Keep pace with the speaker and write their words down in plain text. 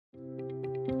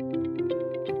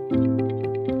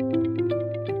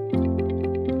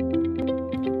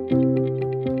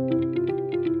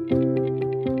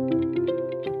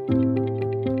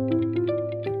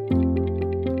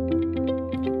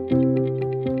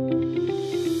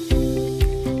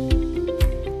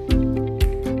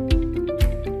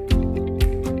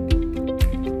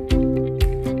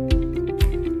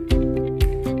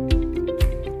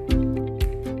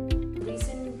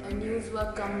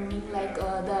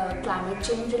climate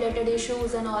change related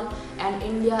issues and all, and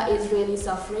India is really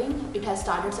suffering. It has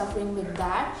started suffering with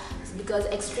that because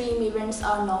extreme events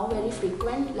are now very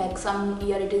frequent. Like some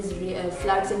year it is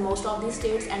floods in most of these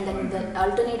states, and then the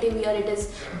alternative year it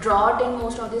is drought in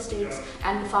most of the states,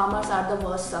 and farmers are the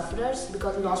worst sufferers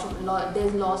because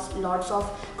there's lots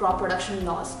of crop production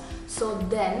loss. So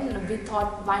then we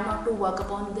thought, why not to work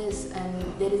upon this,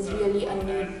 and there is really a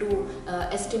need to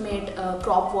estimate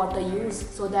crop water use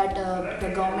so that the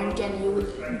government can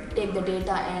take the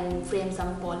data and frame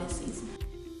some policies.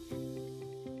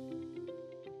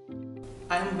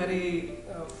 I am very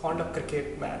fond of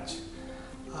cricket match.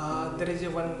 There is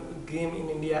one game in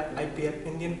India, IPL,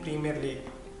 Indian Premier League,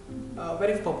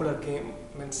 very popular game.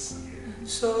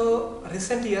 So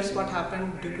recent years what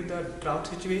happened due to the drought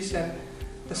situation,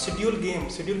 the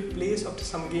scheduled place of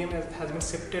some game has been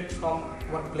shifted from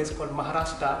one place called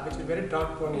Maharashtra, which is very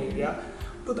drought-prone area,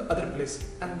 to the other place,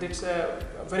 and it's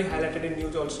very highlighted in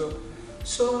news also.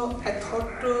 So I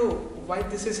thought, why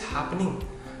this is happening,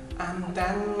 and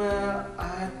then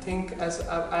I think as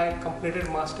I completed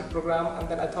master program, and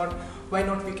then I thought, why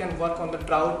not we can work on the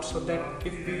drought, so that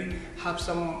if we have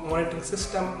some monitoring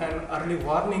system and early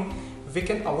warning, we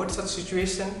can avoid such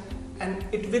situation, and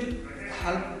it will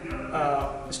help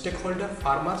stakeholder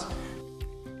farmers.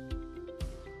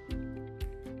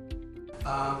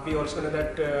 We also know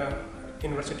that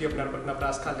University of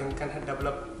Nebraska Lincoln had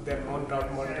developed their own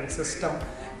drought monitoring system,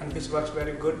 and which works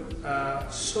very good.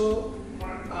 So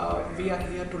we are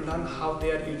here to learn how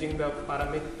they are using the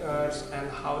parameters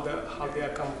and how they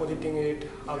are compositing it,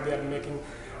 how they are making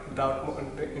drought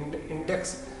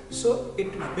index. So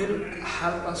it will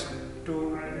help us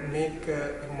to make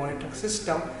a monitoring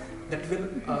system that will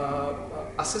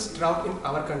assess drought in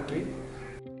our country.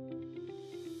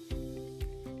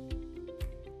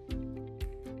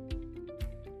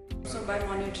 So by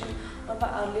monitoring or by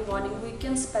early warning, we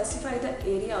can specify the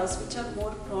areas which are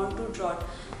more prone to drought.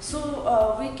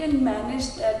 So we can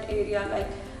manage that area,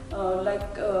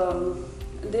 like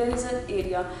there is an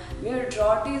area where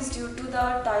drought is due to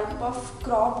the type of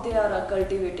crop they are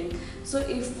cultivating. So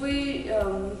if we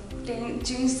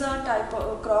change the type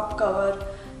of crop cover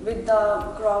with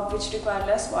the crop which require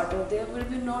less water, there will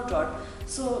be no drought.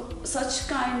 So such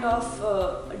kind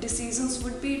of decisions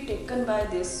would be taken by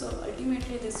this. So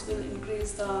ultimately this will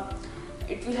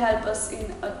it will help us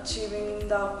in achieving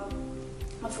the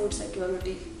food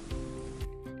security.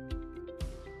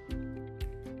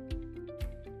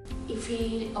 If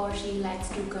he or she likes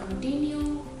to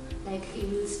continue, like he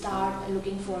will start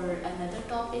looking for another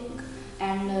topic,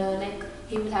 and like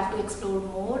he will have to explore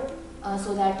more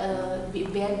so that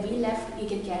where we left he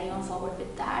can carry on forward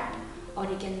with that, or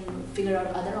he can figure out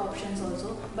other options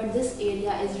also. But this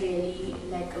area is really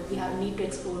like we need to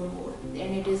explore more,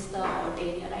 and it is the hot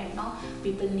area right now.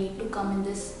 People need to come in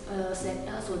this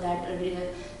sector so that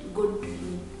good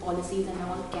policies and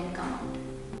all can come out.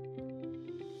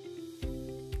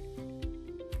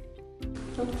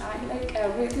 I like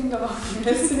everything about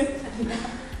this.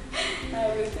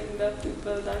 Everything, the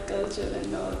people, the culture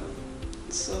and all.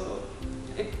 So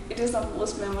it is the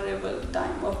most memorable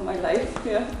time of my life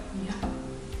here. Yeah.